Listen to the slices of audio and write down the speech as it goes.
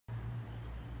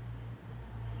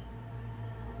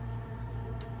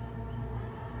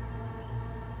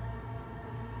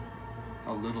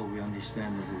little we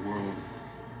understand of the world.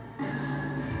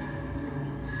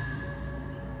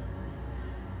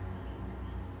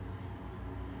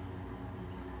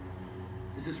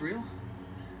 Is this real?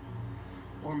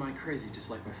 Or am I crazy just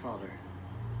like my father?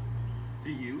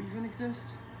 Do you even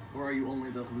exist? Or are you only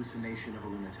the hallucination of a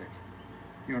lunatic?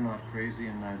 You're not crazy,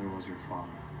 and neither was your father.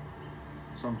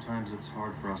 Sometimes it's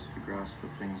hard for us to grasp the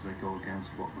things that go against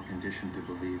what we're conditioned to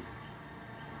believe.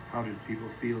 How did people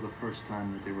feel the first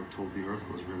time that they were told the Earth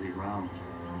was really round?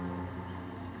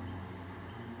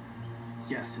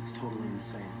 Yes, it's totally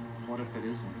insane. What if it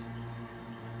isn't?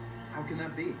 How can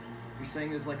that be? You're saying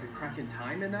there's like a crack in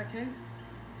time in that cave?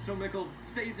 So Mikkel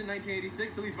stays in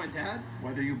 1986 till he's my dad?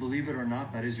 Whether you believe it or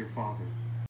not, that is your father.